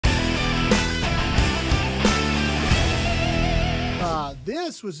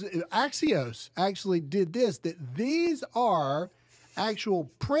this was Axios actually did this, that these are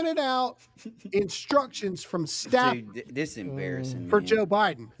actual printed out instructions from staff. Dude, this is embarrassing for man. Joe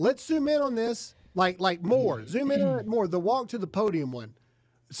Biden. Let's zoom in on this, like more. Zoom in on it more. The walk to the podium one.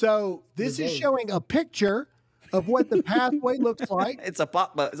 So this is showing a picture of what the pathway looks like. It's a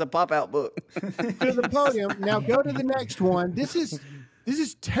pop out book. To the podium. Now go to the next one. This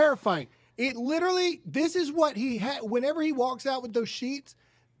is terrifying. It literally, this is what he had whenever he walks out with those sheets.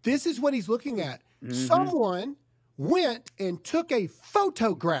 This is what he's looking at. Someone went and took a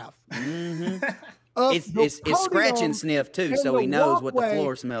photograph. It's scratch and sniff too, so he knows what the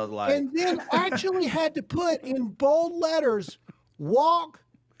floor smells like. And then actually had to put in bold letters, walk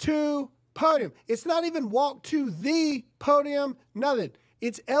to podium. It's not even walk to the podium, nothing.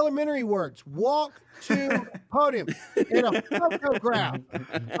 It's elementary words. Walk to podium. And a photograph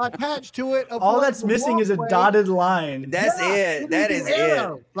attached to it. Of all that's missing is a dotted line. That's it. That is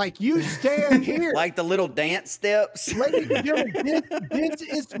it. Like you stand here. Like the little dance steps. Ladies and gentlemen, this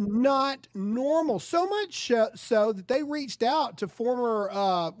is not normal. So much so that they reached out to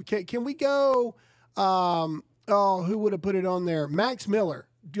former, can we go, who would have put it on there? Max Miller.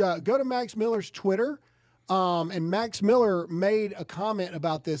 Go to Max Miller's Twitter. And Max Miller made a comment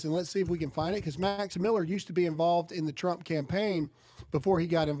about this, and let's see if we can find it, because Max Miller used to be involved in the Trump campaign before he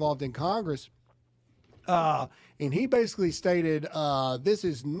got involved in Congress. And he basically stated, this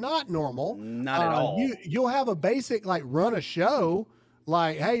is not normal. Not at all. You'll have a basic, like, run a show,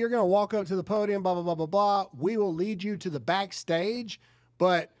 like, hey, you're going to walk up to the podium, blah, blah, blah, blah, blah. We will lead you to the backstage,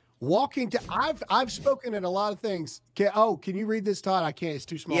 but walking to, I've spoken at a lot of things. Can you read this, Todd? I can't. It's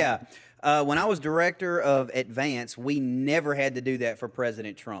too small. Yeah. When I was director of Advance, we never had to do that for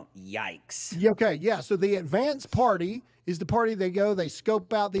President Trump. Yikes. Okay, yeah. So the Advance party is the party they go, they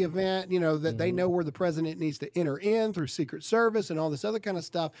scope out the event, that they know where the president needs to enter in through Secret Service and all this other kind of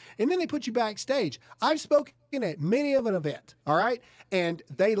stuff. And then they put you backstage. I've spoken at many of an event, all right? And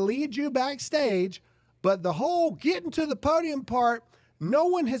they lead you backstage, but the whole getting to the podium part, no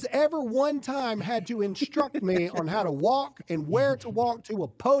one has ever one time had to instruct me on how to walk and where to walk to a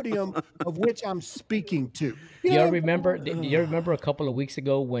podium of which I'm speaking to. You remember a couple of weeks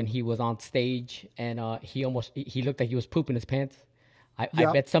ago when he was on stage and he looked like he was pooping his pants? I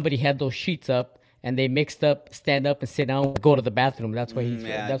bet somebody had those sheets up and they mixed up stand up and sit down, go to the bathroom. That's why he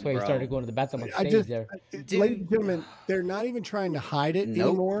started going to the bathroom on stage there. Ladies and gentlemen, they're not even trying to hide it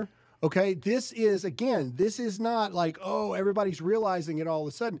anymore. Okay, this is not like, everybody's realizing it all of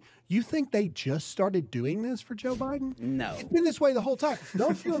a sudden. You think they just started doing this for Joe Biden? No. It's been this way the whole time.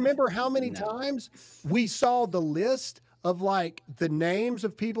 Don't you remember how many times we saw the list of, like, the names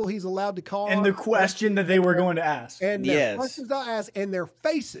of people he's allowed to call? And the question that they were going to ask. And the questions I asked and their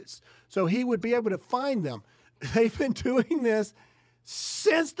faces. So he would be able to find them. They've been doing this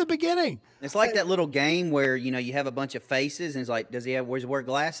since the beginning. It's like that little game where, you have a bunch of faces and it's like, does he wear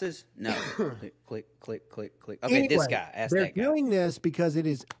glasses? No. Click, click, click, click. Okay, anyway, this guy. Ask that guy. They're doing this because it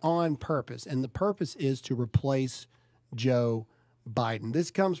is on purpose, and the purpose is to replace Joe Biden.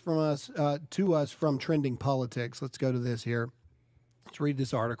 This comes from us to us from Trending Politics. Let's go to this here. Let's read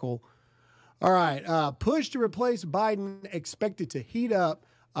this article. All right. Push to replace Biden expected to heat up.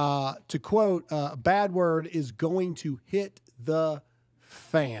 To quote, bad word is going to hit the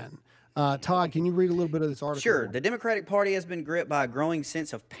fan. Todd, can you read a little bit of this article? Sure. The Democratic Party has been gripped by a growing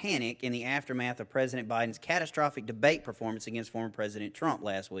sense of panic in the aftermath of President Biden's catastrophic debate performance against former President Trump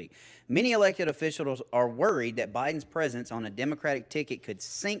last week. Many elected officials are worried that Biden's presence on a Democratic ticket could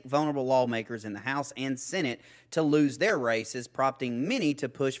sink vulnerable lawmakers in the House and Senate to lose their races, prompting many to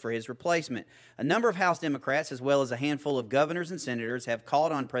push for his replacement. A number of House Democrats, as well as a handful of governors and senators, have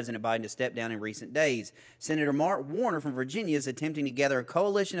called on President Biden to step down in recent days. Senator Mark Warner from Virginia is attempting to gather a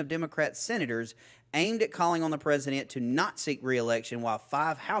coalition of Democrat senators aimed at calling on the president to not seek re-election, while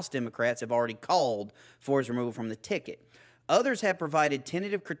 5 House Democrats have already called for his removal from the ticket. Others have provided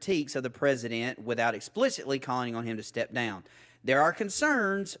tentative critiques of the president without explicitly calling on him to step down. There are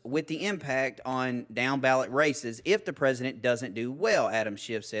concerns with the impact on down-ballot races if the president doesn't do well, Adam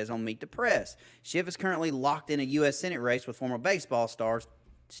Schiff says on Meet the Press. Schiff is currently locked in a U.S. Senate race with former baseball star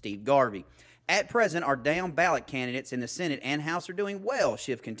Steve Garvey. At present, our down-ballot candidates in the Senate and House are doing well,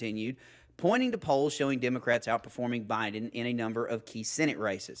 Schiff continued, pointing to polls showing Democrats outperforming Biden in a number of key Senate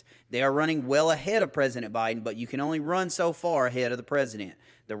races. They are running well ahead of President Biden, but you can only run so far ahead of the president.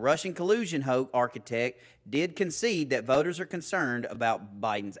 The Russian collusion architect did concede that voters are concerned about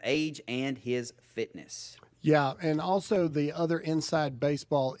Biden's age and his fitness. Yeah, and also the other inside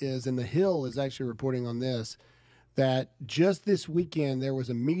baseball is, and The Hill is actually reporting on this, that just this weekend there was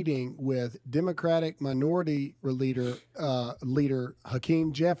a meeting with Democratic Minority Leader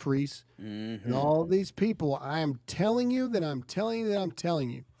Hakeem Jeffries and all these people. I am telling you that I'm telling you that I'm telling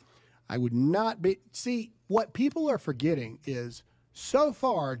you. I would not be. See, what people are forgetting is so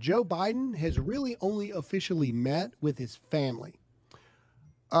far Joe Biden has really only officially met with his family.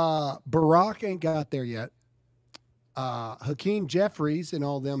 Barack ain't got there yet. Hakeem Jeffries and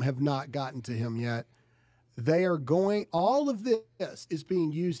all of them have not gotten to him yet. They are going, all of this is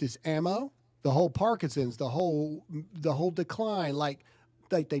being used as ammo. The whole Parkinson's, the whole decline, like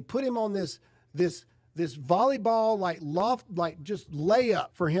they put him on this volleyball, like loft, like just layup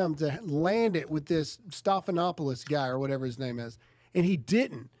for him to land it with this Stephanopoulos guy or whatever his name is. And he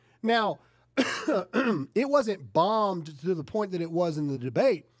didn't. Now, it wasn't bombed to the point that it was in the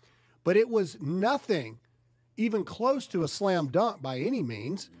debate, but it was nothing even close to a slam dunk by any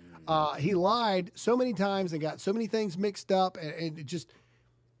means. He lied so many times and got so many things mixed up, and it just,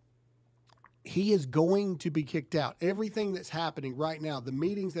 he is going to be kicked out. Everything that's happening right now, the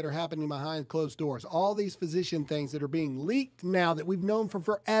meetings that are happening behind closed doors, all these physician things that are being leaked now that we've known for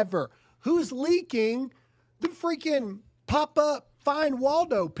forever. Who's leaking the freaking pop-up Find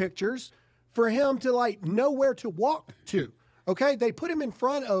Waldo pictures for him to like know where to walk to? Okay, they put him in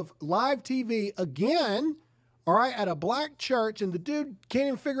front of live TV again, all right, at a black church, and the dude can't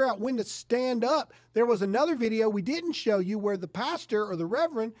even figure out when to stand up. There was another video we didn't show you where the pastor or the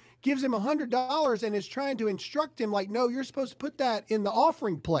reverend gives him $100 and is trying to instruct him like, no, you're supposed to put that in the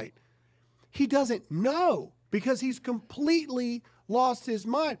offering plate. He doesn't know because he's completely lost his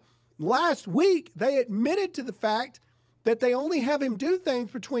mind. Last week, they admitted to the fact that they only have him do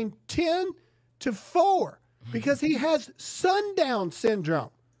things between 10 to 4 because he has sundown syndrome,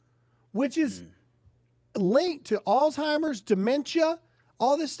 which is linked to Alzheimer's, dementia,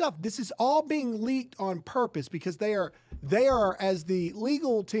 all this stuff. This is all being leaked on purpose because they are, as the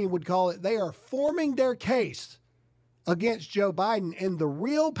legal team would call it, they are forming their case against Joe Biden, and the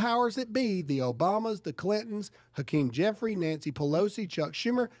real powers that be, the Obamas, the Clintons, Hakeem Jeffrey, Nancy Pelosi, Chuck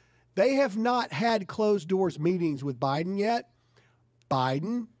Schumer, they have not had closed doors meetings with Biden yet.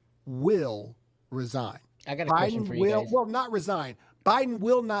 Biden will resign. I got a question for you guys. Well, not resign. Biden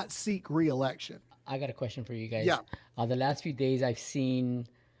will not seek re-election. I got a question for you guys. Yeah. The last few days, I've seen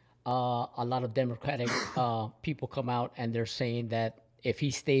a lot of Democratic people come out and they're saying that if he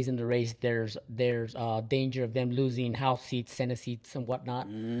stays in the race, there's danger of them losing House seats, Senate seats, and whatnot.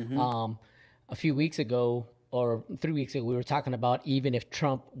 A few weeks ago, or 3 weeks ago, we were talking about even if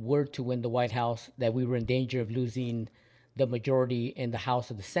Trump were to win the White House, that we were in danger of losing the majority in the House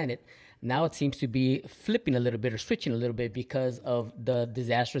or the Senate. Now it seems to be flipping a little bit or switching a little bit because of the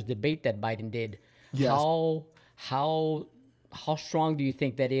disastrous debate that Biden did. Yes. How strong do you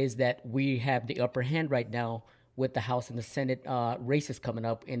think that is that we have the upper hand right now with the House and the Senate races coming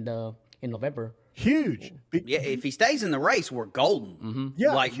up in November? Huge. Yeah, if he stays in the race, we're golden.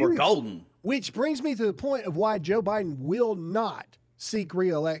 Yeah, like huge. we're golden. Which brings me to the point of why Joe Biden will not seek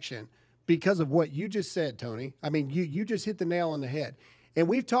re-election because of what you just said, Tony. I mean, you just hit the nail on the head. And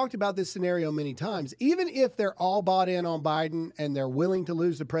we've talked about this scenario many times. Even if they're all bought in on Biden and they're willing to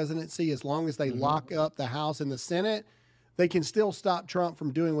lose the presidency, as long as they lock up the House and the Senate, they can still stop Trump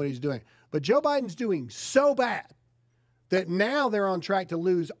from doing what he's doing. But Joe Biden's doing so bad that now they're on track to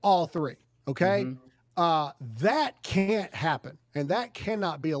lose all three. Okay. That can't happen. And that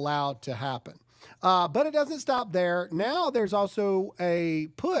cannot be allowed to happen. But it doesn't stop there. Now there's also a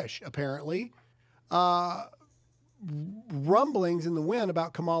push, apparently, rumblings in the wind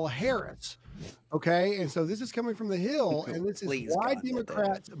about Kamala Harris. Okay. And so this is coming from the Hill, and this is why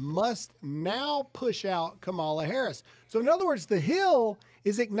Democrats must now push out Kamala Harris. So in other words, the Hill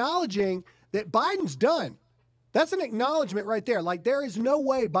is acknowledging that Biden's done. That's an acknowledgement right there. Like, there is no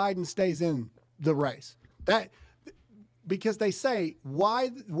way Biden stays in the race. Because they say why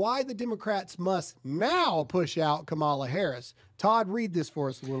the Democrats must now push out Kamala Harris. Todd, read this for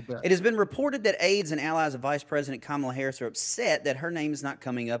us a little bit. It has been reported that aides and allies of Vice President Kamala Harris are upset that her name is not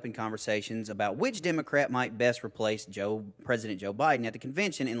coming up in conversations about which Democrat might best replace President Joe Biden at the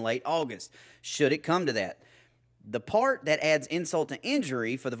convention in late August, should it come to that. The part that adds insult to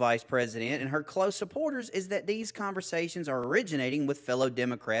injury for the vice president and her close supporters is that these conversations are originating with fellow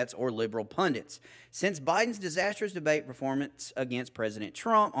Democrats or liberal pundits. Since Biden's disastrous debate performance against President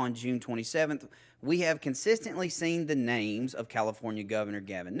Trump on June 27th, we have consistently seen the names of California Governor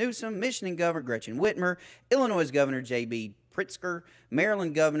Gavin Newsom, Michigan Governor Gretchen Whitmer, Illinois Governor J.B. Pritzker,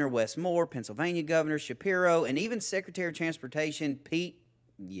 Maryland Governor Wes Moore, Pennsylvania Governor Shapiro, and even Secretary of Transportation Pete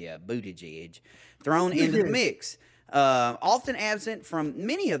Buttigieg thrown into the mix. Often absent from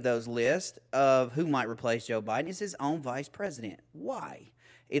many of those lists of who might replace Joe Biden is his own vice president. Why?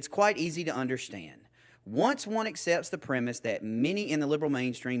 It's quite easy to understand. Once one accepts the premise that many in the liberal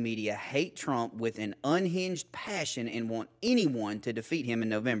mainstream media hate Trump with an unhinged passion and want anyone to defeat him in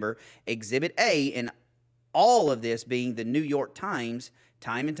November, Exhibit A in all of this being the New York Times,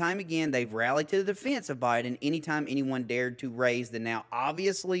 time and time again, they've rallied to the defense of Biden anytime anyone dared to raise the now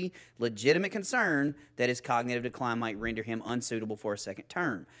obviously legitimate concern that his cognitive decline might render him unsuitable for a second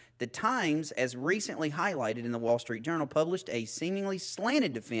term. The Times, as recently highlighted in the Wall Street Journal, published a seemingly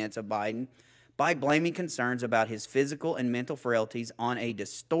slanted defense of Biden by blaming concerns about his physical and mental frailties on a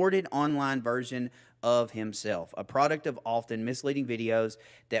distorted online version of himself, a product of often misleading videos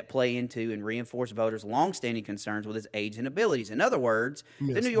that play into and reinforce voters' longstanding concerns with his age and abilities. In other words,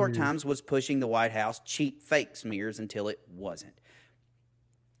 the New York Times was pushing the White House cheap fake smears until it wasn't.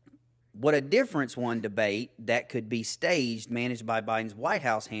 What a difference one debate that could be staged, managed by Biden's White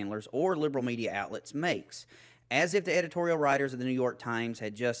House handlers or liberal media outlets makes. As if the editorial writers of the New York Times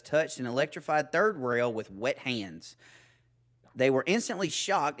had just touched an electrified third rail with wet hands. They were instantly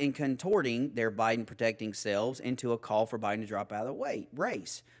shocked in contorting their Biden-protecting selves into a call for Biden to drop out of the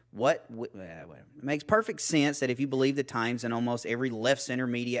race. It makes perfect sense that if you believe the Times and almost every left-center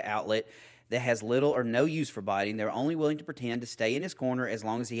media outlet that has little or no use for Biden, they're only willing to pretend to stay in his corner as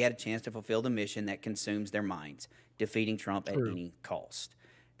long as he had a chance to fulfill the mission that consumes their minds, defeating Trump at any cost.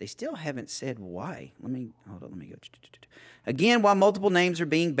 They still haven't said why. Let me go. Again, while multiple names are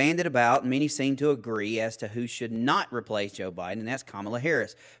being bandied about, many seem to agree as to who should not replace Joe Biden, and that's Kamala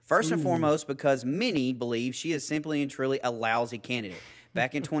Harris. First and foremost, because many believe she is simply and truly a lousy candidate.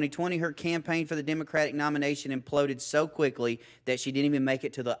 Back in 2020, her campaign for the Democratic nomination imploded so quickly that she didn't even make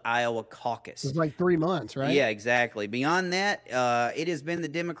it to the Iowa caucus. It was like 3 months, right? Yeah, exactly. Beyond that, it has been the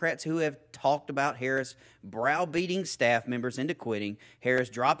Democrats who have talked about Harris browbeating staff members into quitting, Harris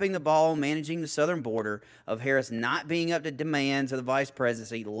dropping the ball managing the southern border, of Harris not being up to demands of the vice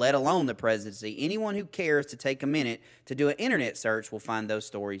presidency, let alone the presidency. Anyone who cares to take a minute to do an internet search will find those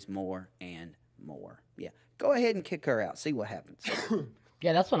stories more and more. Yeah, go ahead and kick her out. See what happens.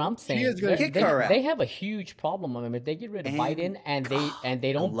 Yeah, that's what I'm saying. She is gonna kick her out. They have a huge problem. I mean, if they get rid of Biden and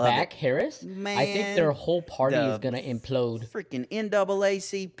they don't love back it. Harris, I think their whole party is gonna implode. Freaking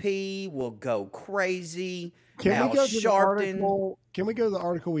NAACP will go crazy. Can we go to the Sharpton. article? Can we go to the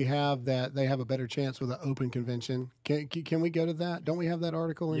article we have that they have a better chance with an open convention? Can we go to that? Don't we have that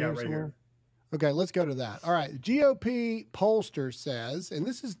article in Yeah, here right somewhere? here. Okay, let's go to that. All right, GOP pollster says, and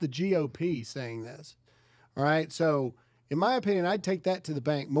this is the GOP saying this. All right, so in my opinion, I'd take that to the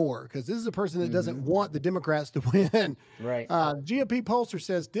bank more because this is a person that doesn't want the Democrats to win. Right. GOP pollster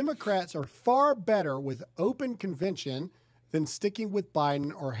says Democrats are far better with open convention than sticking with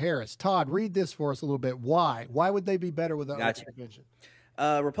Biden or Harris. Todd, read this for us a little bit. Why? Why would they be better with an open convention?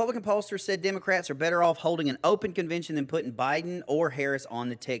 Republican pollster said Democrats are better off holding an open convention than putting Biden or Harris on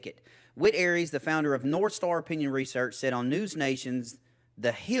the ticket. Whit Aries, the founder of North Star Opinion Research, said on News Nation's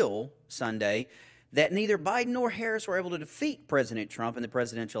The Hill Sunday that neither Biden nor Harris were able to defeat President Trump in the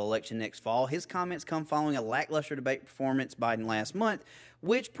presidential election next fall. His comments come following a lackluster debate performance by Biden last month,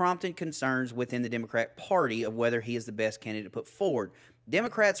 which prompted concerns within the Democrat Party of whether he is the best candidate to put forward.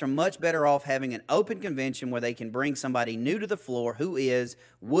 Democrats are much better off having an open convention where they can bring somebody new to the floor who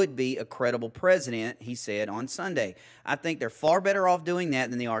would be a credible president, he said on Sunday. I think they're far better off doing that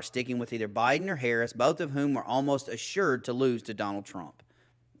than they are sticking with either Biden or Harris, both of whom are almost assured to lose to Donald Trump.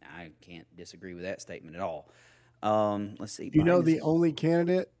 I can't disagree with that statement at all. Let's see. You know the only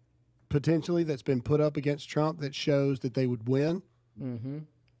candidate potentially that's been put up against Trump that shows that they would win? Mm-hmm.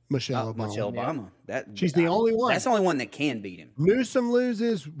 Michelle Obama. Michelle Obama. She's the only one. That's the only one that can beat him. Newsom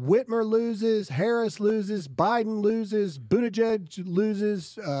loses, Whitmer loses, Harris loses, Biden loses, Buttigieg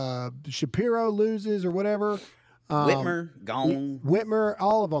loses, Shapiro loses, or whatever. Whitmer, gone. Whitmer,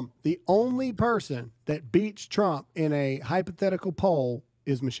 all of them. The only person that beats Trump in a hypothetical poll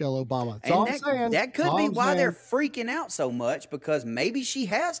is Michelle Obama. That's all I'm saying. That could be why they're freaking out so much, because maybe she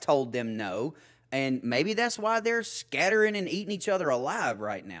has told them no. And maybe that's why they're scattering and eating each other alive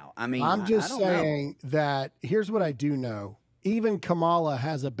right now. I mean, I'm just I don't saying that here's what I do know. Even Kamala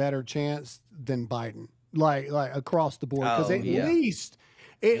has a better chance than Biden, like across the board. Because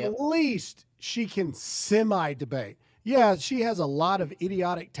at least she can semi-debate. yeah, she has a lot of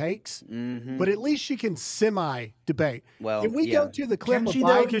idiotic takes, but at least she can semi-debate. Well, can we go to the clip Can of she Biden?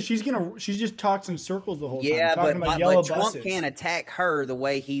 though? Because she's just talks in circles the whole time. Yeah, talking but about yellow Trump buses. can't attack her the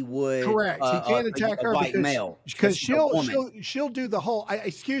way he would. Correct. He can't attack her white because male because she's a woman. she'll do the whole.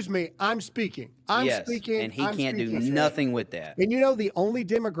 Excuse me, I'm speaking. I'm Yes, speaking, and he I'm can't do speaking. nothing with that. And you know the only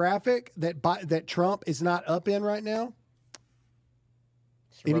demographic that Trump is not up in right now.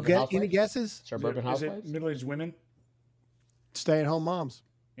 Any guesses? Suburban Is housewives. it middle-aged women? Stay-at-home moms.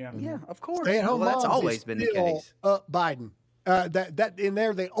 Yeah. Yeah, of course. Stay-at-home Well, moms. that's always is been the still case. Up Biden. That in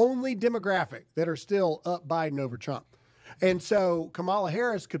there, the only demographic that are still up Biden over Trump. And so Kamala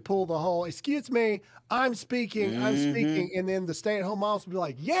Harris could pull the whole, excuse me, I'm speaking, and then the stay-at-home moms would be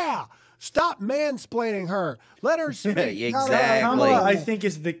like, yeah, stop mansplaining her. Let her speak. Exactly. Kamala, I think,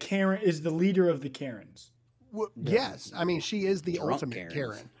 is the leader of the Karens. Yes. I mean, she is the Drunk ultimate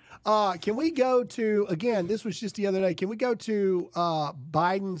Karens. Karen. Can we go to, again, this was just the other day, can we go to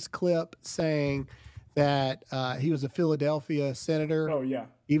Biden's clip saying that he was a Philadelphia senator? Oh yeah.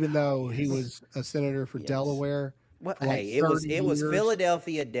 Even though he was a senator for Delaware. Well, for like hey, it was 30 years.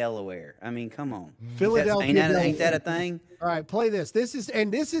 Philadelphia, Delaware. I mean, come on. Philadelphia, Ain't that a thing? All right, play this. This is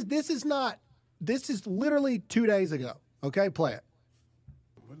literally 2 days ago. Okay, play it.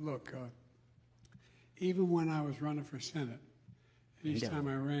 But look, even when I was running for Senate, and each time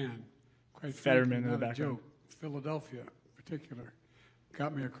I ran, quite frankly, Fetterman in the not a background. joke, Philadelphia in particular,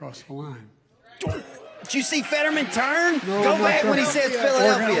 got me across the line. Did you see Fetterman turn? Go back when he says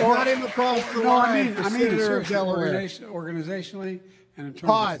Philadelphia. Got him across the No, line. I mean, seriously, organizationally, and in terms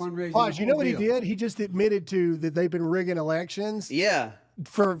of fundraising. Pause. You know what he deal. did? He just admitted to that they've been rigging elections Yeah.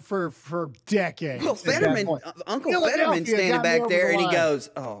 for decades. Well, at that Fetterman, point. Uncle Philadelphia Fetterman standing got me back over there, the and he line. goes,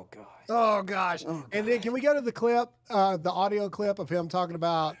 "Oh God." Oh gosh. And then can we go to the clip, the audio clip of him talking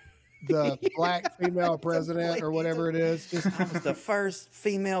about the black female president or whatever it is? Just I was the first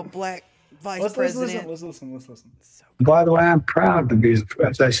female black vice Let's president. listen. By the way, I'm proud to be,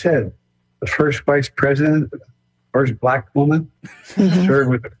 as I said, the first vice president, first black woman, served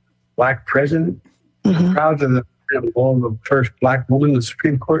with a black president. I'm proud to the first black woman in the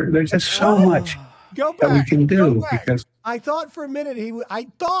Supreme Court. There's just so much go that we back. can Go do back. because I thought for a minute I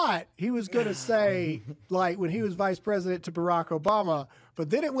thought he was going to say like when he was vice president to Barack Obama, but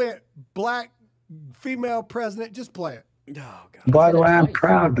then it went black female president. Just play it. Oh God. by the way, I'm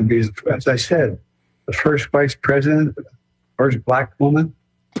proud to be, as I said, the first vice president, first black woman,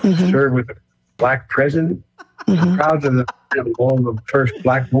 served with a black president. I'm proud to the first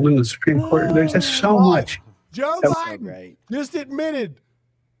black woman in the Supreme Court. There's just so much. Joe So Biden just admitted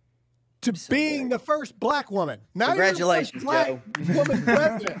to being the first black woman. Not even the first Congratulations, black Joe. woman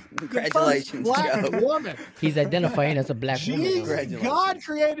president. Congratulations, the first black Joe. woman. He's identifying as a black woman. Jeez, Congratulations. God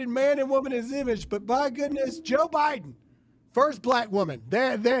created man and woman in his image, but by goodness, Joe Biden, first black woman.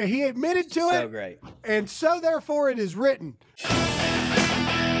 There, he admitted to it. So great. And so therefore it is written.